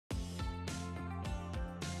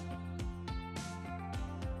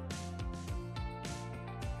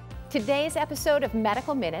Today's episode of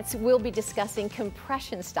Medical Minutes, we'll be discussing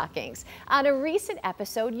compression stockings. On a recent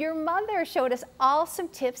episode, your mother showed us all some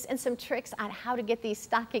tips and some tricks on how to get these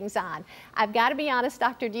stockings on. I've got to be honest,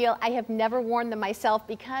 Dr. Deal, I have never worn them myself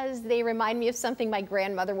because they remind me of something my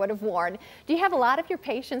grandmother would have worn. Do you have a lot of your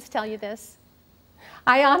patients tell you this?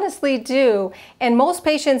 I honestly do, and most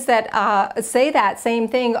patients that say that same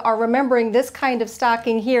thing are remembering this kind of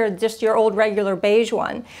stocking here, just your old regular beige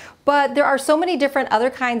one. But there are so many different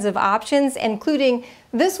other kinds of options, including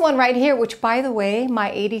this one right here, which, by the way,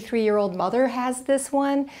 my 83-year-old mother has this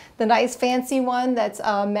one, the nice fancy one that's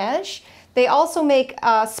mesh. They also make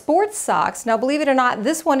sports socks. Now, believe it or not,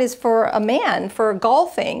 this one is for a man, for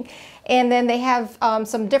golfing. And then they have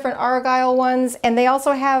some different argyle ones, and they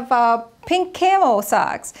also have pink camo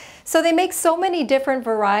socks. So they make so many different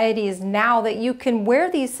varieties now that you can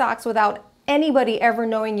wear these socks without anybody ever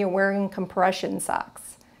knowing you're wearing compression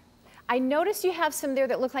socks. I noticed you have some there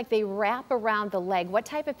that look like they wrap around the leg. What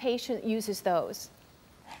type of patient uses those?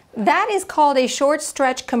 That is called a short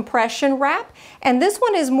stretch compression wrap, and this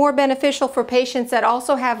one is more beneficial for patients that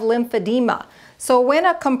also have lymphedema. So when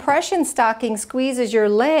a compression stocking squeezes your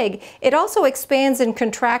leg, it also expands and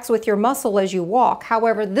contracts with your muscle as you walk.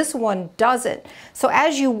 However, this one doesn't. So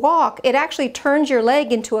as you walk, it actually turns your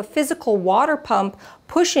leg into a physical water pump,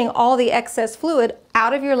 pushing all the excess fluid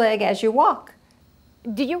out of your leg as you walk.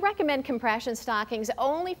 Do you recommend compression stockings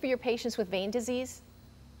only for your patients with vein disease?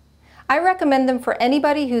 I recommend them for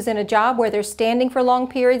anybody who's in a job where they're standing for long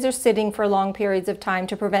periods or sitting for long periods of time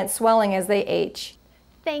to prevent swelling as they age.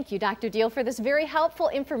 Thank you, Dr. Deal, for this very helpful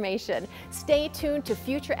information. Stay tuned to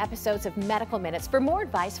future episodes of Medical Minutes for more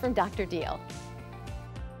advice from Dr. Deal.